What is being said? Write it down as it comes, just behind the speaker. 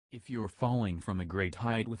If you're falling from a great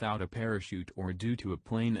height without a parachute or due to a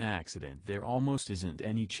plane accident, there almost isn't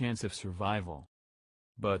any chance of survival.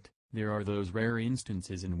 But, there are those rare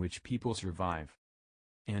instances in which people survive.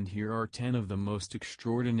 And here are 10 of the most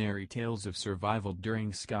extraordinary tales of survival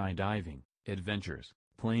during skydiving adventures,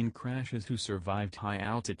 plane crashes who survived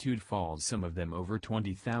high-altitude falls, some of them over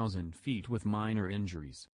 20,000 feet with minor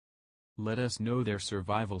injuries. Let us know their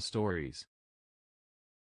survival stories.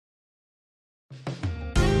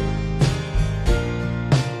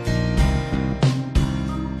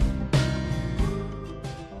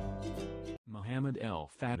 Mohammed El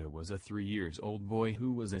Fattah was a 3-year-old boy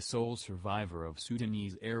who was a sole survivor of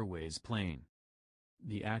Sudanese Airways plane.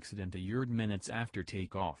 The accident occurred minutes after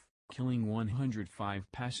takeoff, killing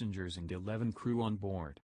 105 passengers and 11 crew on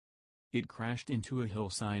board. It crashed into a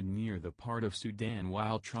hillside near the part of Sudan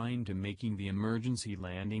while trying to making the emergency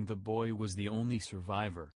landing. The boy was the only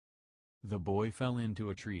survivor. The boy fell into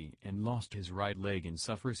a tree and lost his right leg and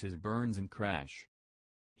suffers his burns and crash.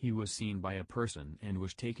 He was seen by a person and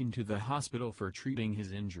was taken to the hospital for treating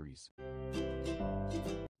his injuries.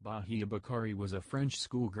 Bahia Bakari was a French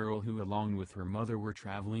schoolgirl who along with her mother were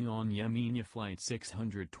traveling on Yemenia Flight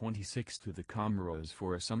 626 to the Comoros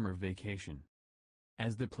for a summer vacation.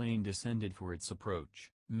 As the plane descended for its approach,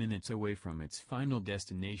 minutes away from its final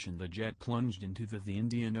destination, the jet plunged into the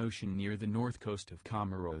Indian Ocean near the north coast of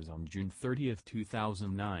Comoros on June 30,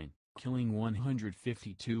 2009, killing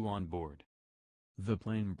 152 on board. The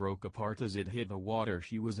plane broke apart as it hit the water.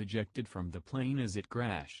 She was ejected from the plane as it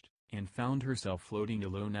crashed, and found herself floating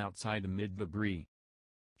alone outside amid debris.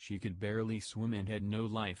 She could barely swim and had no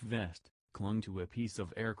life vest, clung to a piece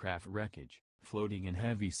of aircraft wreckage, floating in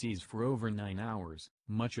heavy seas for over 9 hours,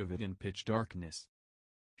 much of it in pitch darkness.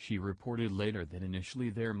 She reported later that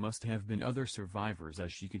initially there must have been other survivors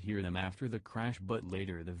as she could hear them after the crash, but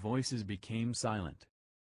later the voices became silent.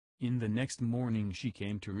 In the next morning she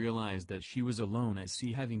came to realize that she was alone at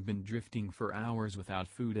sea, having been drifting for hours without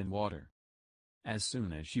food and water. As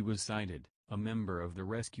soon as she was sighted, a member of the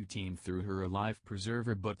rescue team threw her a life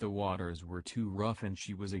preserver, but the waters were too rough and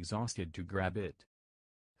she was exhausted to grab it.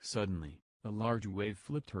 Suddenly, a large wave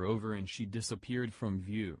flipped her over and she disappeared from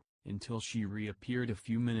view, until she reappeared a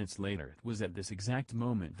few minutes later. It was at this exact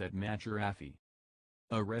moment that Matarafi,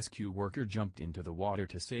 a rescue worker, jumped into the water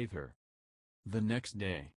to save her. The next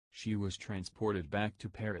day, she was transported back to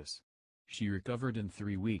Paris. She recovered in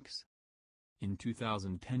 3 weeks. In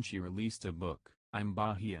 2010 she released a book, I'm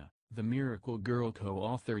Bahia, The Miracle Girl,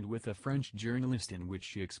 co-authored with a French journalist, in which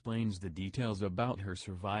she explains the details about her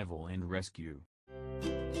survival and rescue.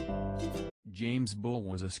 James Bull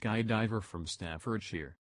was a skydiver from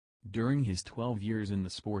Staffordshire. During his 12 years in the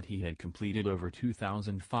sport he had completed over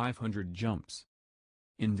 2,500 jumps.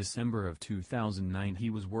 In December of 2009 he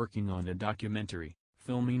was working on a documentary,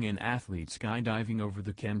 filming an athlete skydiving over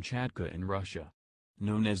the Kamchatka in Russia.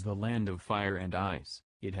 Known as the Land of Fire and Ice,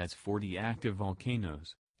 it has 40 active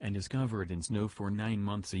volcanoes, and is covered in snow for 9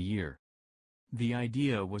 months a year. The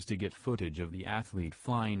idea was to get footage of the athlete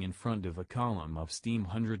flying in front of a column of steam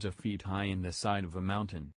hundreds of feet high in the side of a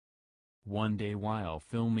mountain. One day while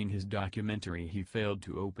filming his documentary he failed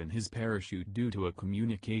to open his parachute due to a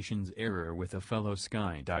communications error with a fellow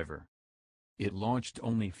skydiver. It launched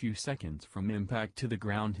only a few seconds from impact to the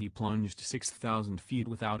ground. He plunged 6,000 feet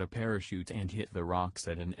without a parachute and hit the rocks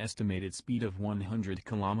at an estimated speed of 100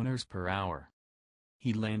 kilometers per hour.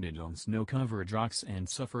 He landed on snow-covered rocks and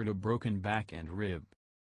suffered a broken back and rib.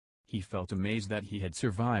 He felt amazed that he had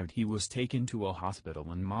survived. He was taken to a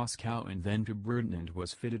hospital in Moscow and then to Britain and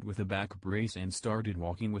was fitted with a back brace and started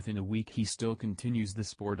walking within a week. He still continues the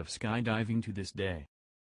sport of skydiving to this day.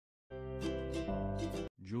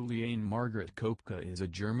 Juliane Margaret Kopka is a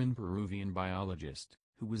German-Peruvian biologist,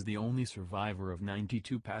 who was the only survivor of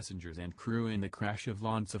 92 passengers and crew in the crash of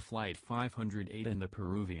Lanza Flight 508 in the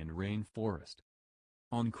Peruvian rainforest.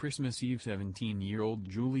 On Christmas Eve 17-year-old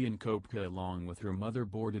Juliane Kopka along with her mother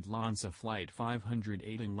boarded Lanza Flight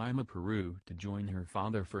 508 in Lima, Peru to join her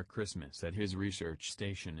father for Christmas at his research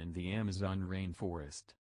station in the Amazon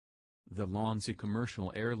rainforest. The Lanza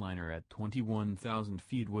commercial airliner at 21,000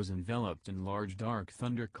 feet was enveloped in large dark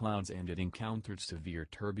thunderclouds and it encountered severe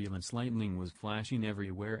turbulence. Lightning was flashing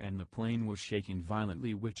everywhere and the plane was shaking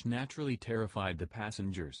violently, which naturally terrified the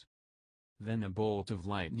passengers. Then a bolt of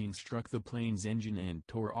lightning struck the plane's engine and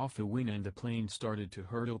tore off a wing and the plane started to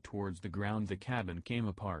hurtle towards the ground. The cabin came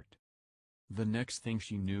apart. The next thing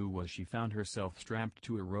she knew was she found herself strapped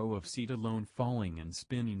to a row of seat alone, falling and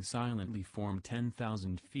spinning silently from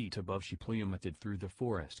 10,000 feet above. She plummeted through the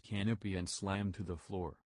forest canopy and slammed to the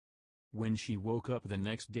floor. When she woke up the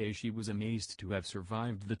next day she was amazed to have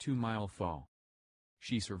survived the 2-mile fall.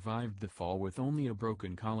 She survived the fall with only a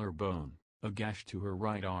broken collarbone, a gash to her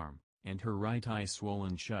right arm, and her right eye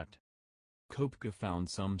swollen shut. Kopka found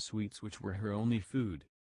some sweets which were her only food.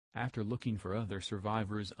 After looking for other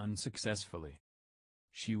survivors unsuccessfully,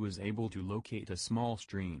 she was able to locate a small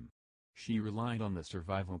stream. She relied on the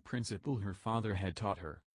survival principle her father had taught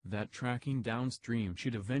her, that tracking downstream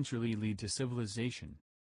should eventually lead to civilization.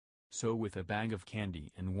 So with a bag of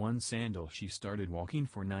candy and one sandal she started walking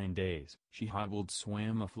for 9 days. She hobbled,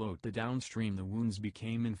 swam afloat. The downstream the wounds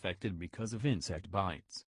became infected because of insect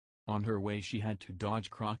bites. On her way she had to dodge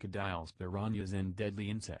crocodiles, piranhas and deadly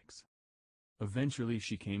insects. Eventually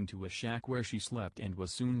she came to a shack where she slept and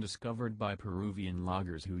was soon discovered by Peruvian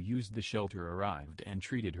loggers who used the shelter arrived and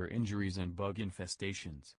treated her injuries and bug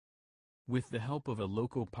infestations. With the help of a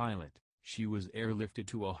local pilot, she was airlifted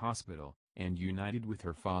to a hospital, and united with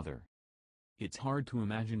her father. It's hard to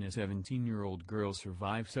imagine a 17-year-old girl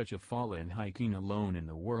survive such a fall and hiking alone in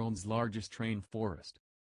the world's largest rainforest.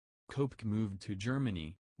 Kopka moved to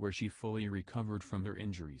Germany, where she fully recovered from her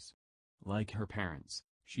injuries. Like her parents,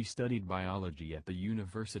 she studied biology at the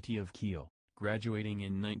University of Kiel, graduating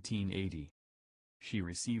in 1980. She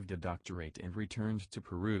received a doctorate and returned to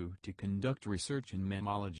Peru to conduct research in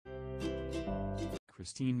mammalogy.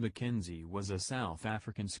 Christine McKenzie was a South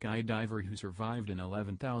African skydiver who survived an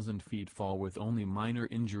 11,000 feet fall with only minor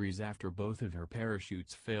injuries after both of her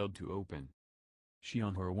parachutes failed to open. She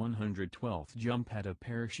on her 112th jump had a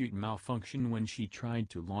parachute malfunction when she tried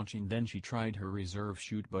to launch, and then she tried her reserve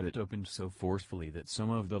chute, but it opened so forcefully that some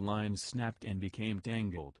of the lines snapped and became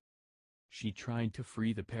tangled. She tried to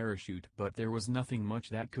free the parachute, but there was nothing much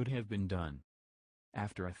that could have been done.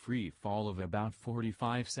 After a free fall of about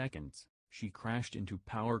 45 seconds, she crashed into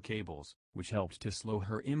power cables, which helped to slow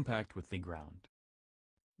her impact with the ground.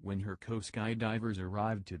 When her co-skydivers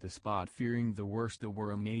arrived to the spot fearing the worst, they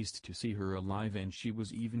were amazed to see her alive, and she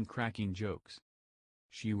was even cracking jokes.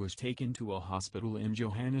 She was taken to a hospital in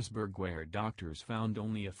Johannesburg where doctors found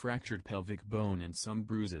only a fractured pelvic bone and some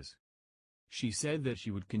bruises. She said that she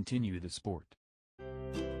would continue the sport.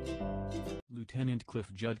 Lieutenant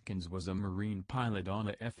Cliff Judkins was a Marine pilot on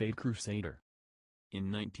a F-8 Crusader. In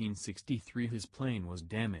 1963 his plane was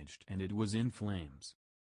damaged and it was in flames.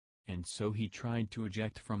 And so he tried to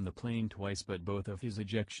eject from the plane twice, but both of his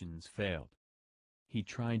ejections failed. He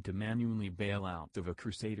tried to manually bail out of a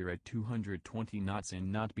Crusader at 220 knots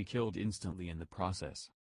and not be killed instantly in the process.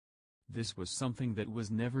 This was something that was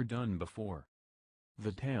never done before.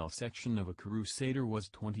 The tail section of a Crusader was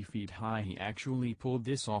 20 feet high. He actually pulled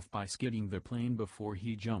this off by skidding the plane before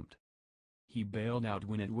he jumped. He bailed out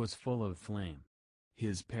when it was full of flame.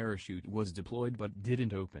 His parachute was deployed but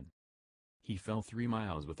didn't open. He fell 3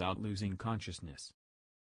 miles without losing consciousness.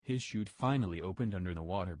 His chute finally opened under the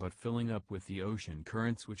water, but filling up with the ocean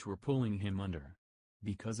currents which were pulling him under.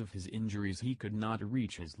 Because of his injuries he could not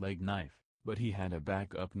reach his leg knife, but he had a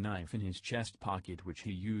backup knife in his chest pocket which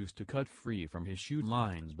he used to cut free from his chute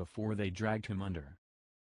lines before they dragged him under.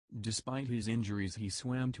 Despite his injuries he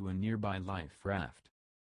swam to a nearby life raft.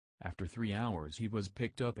 After 3 hours he was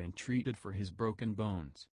picked up and treated for his broken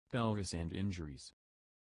bones, pelvis and injuries.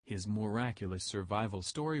 His miraculous survival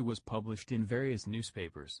story was published in various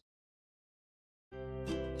newspapers.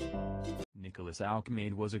 Nicholas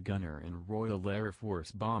Alkmaid was a gunner in Royal Air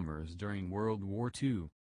Force bombers during World War II.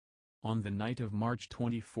 On the night of March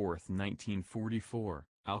 24, 1944,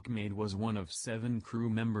 Alkmaid was one of 7 crew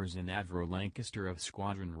members in Avro Lancaster of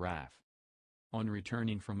Squadron RAF. On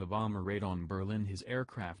returning from a bomber raid on Berlin, his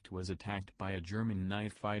aircraft was attacked by a German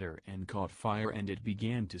night fighter and caught fire, and it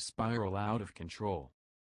began to spiral out of control.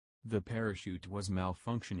 The parachute was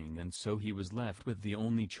malfunctioning, and so he was left with the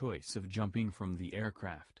only choice of jumping from the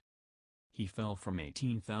aircraft. He fell from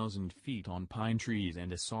 18,000 feet on pine trees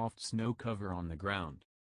and a soft snow cover on the ground.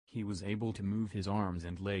 He was able to move his arms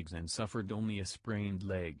and legs and suffered only a sprained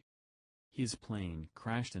leg. His plane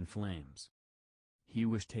crashed in flames. He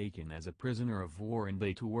was taken as a prisoner of war, and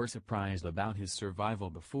they too were surprised about his survival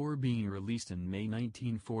before being released in May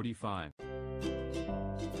 1945.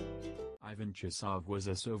 Ivan Chesov was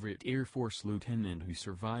a Soviet Air Force lieutenant who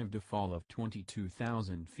survived a fall of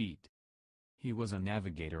 22,000 feet. He was a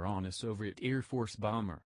navigator on a Soviet Air Force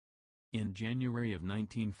bomber. In January of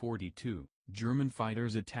 1942, German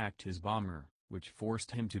fighters attacked his bomber, which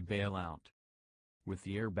forced him to bail out. With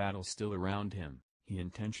the air battle still around him, he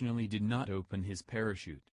intentionally did not open his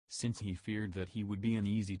parachute, since he feared that he would be an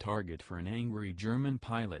easy target for an angry German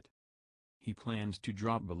pilot. He planned to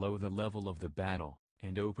drop below the level of the battle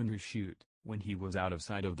and open his chute when he was out of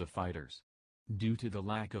sight of the fighters. Due to the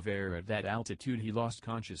lack of air at that altitude he lost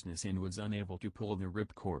consciousness and was unable to pull the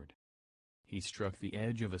ripcord. He struck the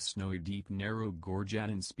edge of a snowy deep narrow gorge at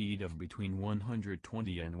an speed of between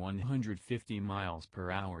 120 and 150 miles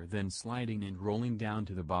per hour, then sliding and rolling down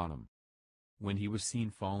to the bottom. When he was seen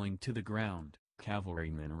falling to the ground,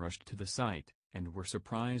 cavalrymen rushed to the site, and were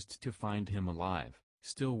surprised to find him alive,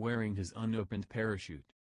 still wearing his unopened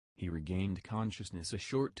parachute. He regained consciousness a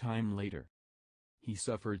short time later. He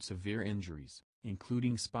suffered severe injuries,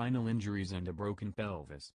 including spinal injuries and a broken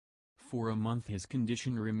pelvis. For a month his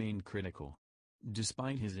condition remained critical.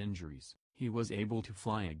 Despite his injuries, he was able to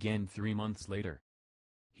fly again 3 months later.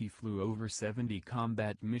 He flew over 70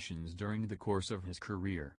 combat missions during the course of his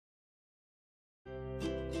career.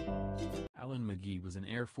 Alan McGee was an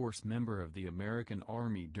Air Force member of the American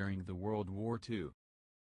Army during the World War II,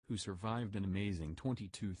 who survived an amazing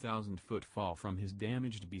 22,000-foot fall from his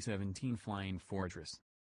damaged B-17 Flying Fortress.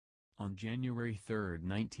 On January 3,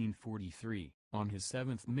 1943, on his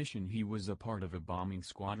 7th mission, he was a part of a bombing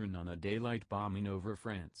squadron on a daylight bombing over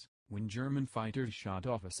France. When German fighters shot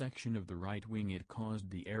off a section of the right wing, it caused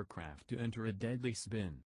the aircraft to enter a deadly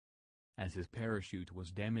spin. As his parachute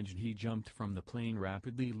was damaged, he jumped from the plane,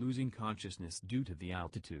 rapidly losing consciousness due to the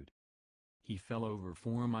altitude. He fell over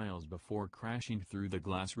 4 miles before crashing through the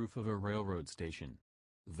glass roof of a railroad station.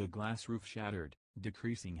 The glass roof shattered,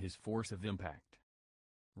 decreasing his force of impact.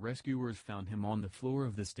 Rescuers found him on the floor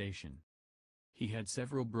of the station. He had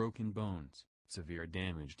several broken bones, severe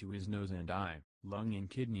damage to his nose and eye, lung and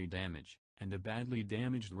kidney damage, and a badly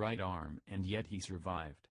damaged right arm, and yet he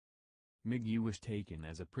survived. McGee was taken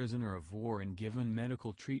as a prisoner of war and given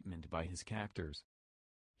medical treatment by his captors.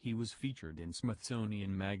 He was featured in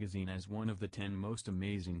Smithsonian Magazine as one of the 10 most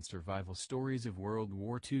amazing survival stories of World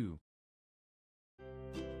War II.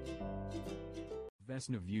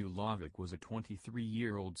 Vesna Vulovic was a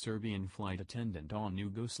 23-year-old Serbian flight attendant on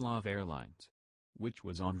Yugoslav Airlines, which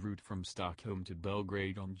was en route from Stockholm to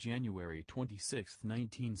Belgrade on January 26,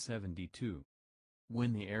 1972.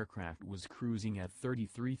 When the aircraft was cruising at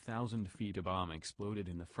 33,000 feet, a bomb exploded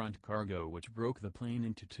in the front cargo, which broke the plane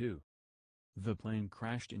into two. The plane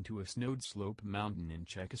crashed into a snow-sloped mountain in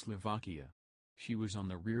Czechoslovakia. She was on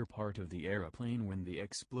the rear part of the airplane when the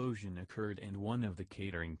explosion occurred, and one of the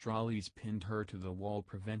catering trolleys pinned her to the wall,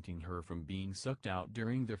 preventing her from being sucked out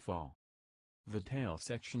during the fall. The tail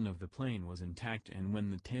section of the plane was intact, and when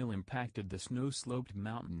the tail impacted the snow-sloped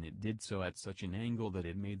mountain, it did so at such an angle that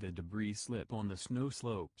it made the debris slip on the snow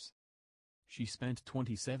slopes. She spent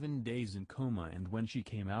 27 days in coma, and when she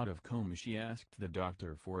came out of coma she asked the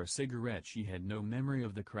doctor for a cigarette. She had no memory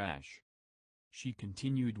of the crash. She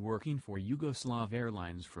continued working for Yugoslav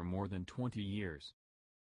Airlines for more than 20 years.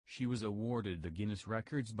 She was awarded the Guinness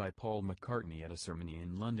Records by Paul McCartney at a ceremony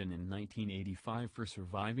in London in 1985 for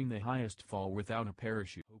surviving the highest fall without a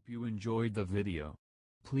parachute. Hope you enjoyed the video.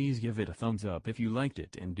 Please give it a thumbs up if you liked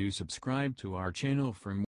it, and do subscribe to our channel for more.